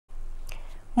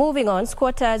Moving on,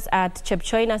 squatters at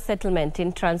Chepchoina settlement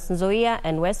in Nzoia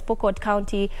and West Pokot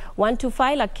County want to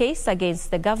file a case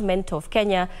against the government of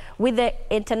Kenya with the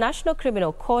International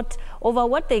Criminal Court over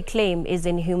what they claim is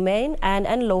inhumane and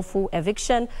unlawful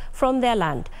eviction from their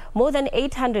land. More than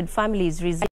 800 families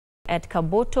residing at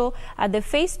Kaboto at the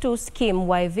Phase 2 scheme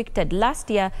were evicted last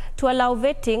year to allow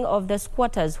vetting of the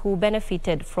squatters who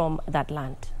benefited from that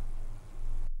land.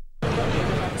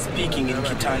 Speaking in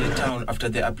Kitale town after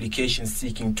the application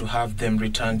seeking to have them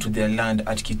return to their land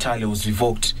at Kitale was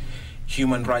revoked,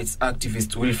 human rights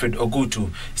activist Wilfred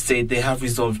Ogutu said they have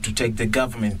resolved to take the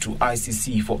government to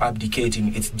ICC for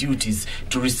abdicating its duties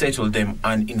to resettle them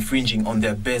and infringing on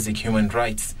their basic human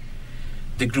rights.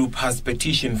 The group has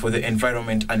petitioned for the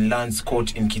Environment and Lands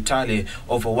Court in Kitale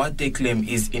over what they claim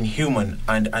is inhuman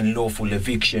and unlawful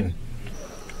eviction.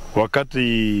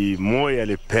 Wakati Moi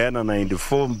alipeana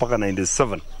 94 mpaka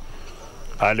 97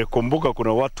 alikumbuka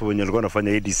kuna watu wenye walikuwa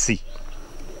wanafanya ADC.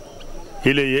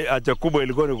 Ile haja kubwa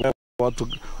ilikuwa ni watu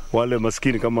wale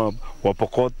maskini kama wa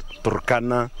Pokot,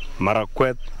 Turkana,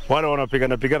 Marakwet, wale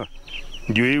wanapigana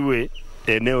ndio iwe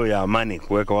eneo ya amani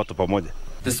kuweka watu pamoja.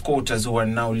 The squatters who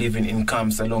are now living in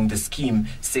camps along the scheme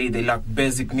say they lack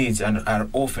basic needs and are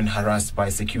often harassed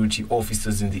by security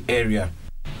officers in the area.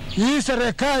 Hii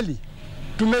serikali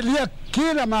tumelia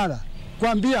kila mara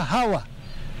kuambia hawa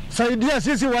saidia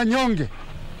sisi wanyonge,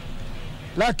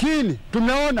 lakini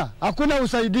tumeona hakuna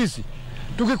usaidizi.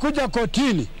 Tukikuja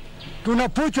kotini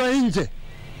tunapuchwa nje,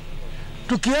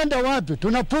 tukienda wapi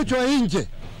tunapuchwa nje.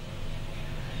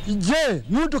 Je,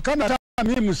 mtu kama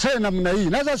mimi msee namna hii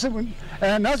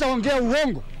naweza ongea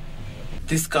uongo?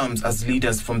 This comes as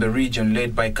leaders from the region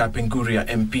led by Kapenguria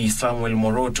MP Samuel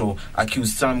Moroto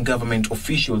accused some government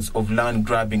officials of land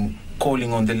grabbing,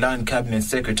 calling on the Land Cabinet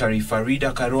Secretary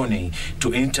Farida Karone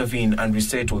to intervene and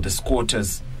resettle the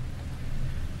squatters.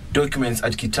 Documents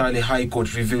at Kitale High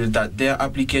Court revealed that their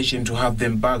application to have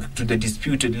them back to the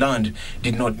disputed land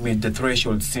did not meet the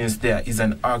threshold since there is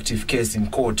an active case in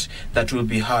court that will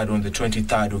be heard on the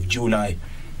 23rd of July.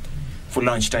 For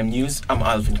Lunchtime News, I'm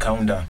Alvin Kaunda.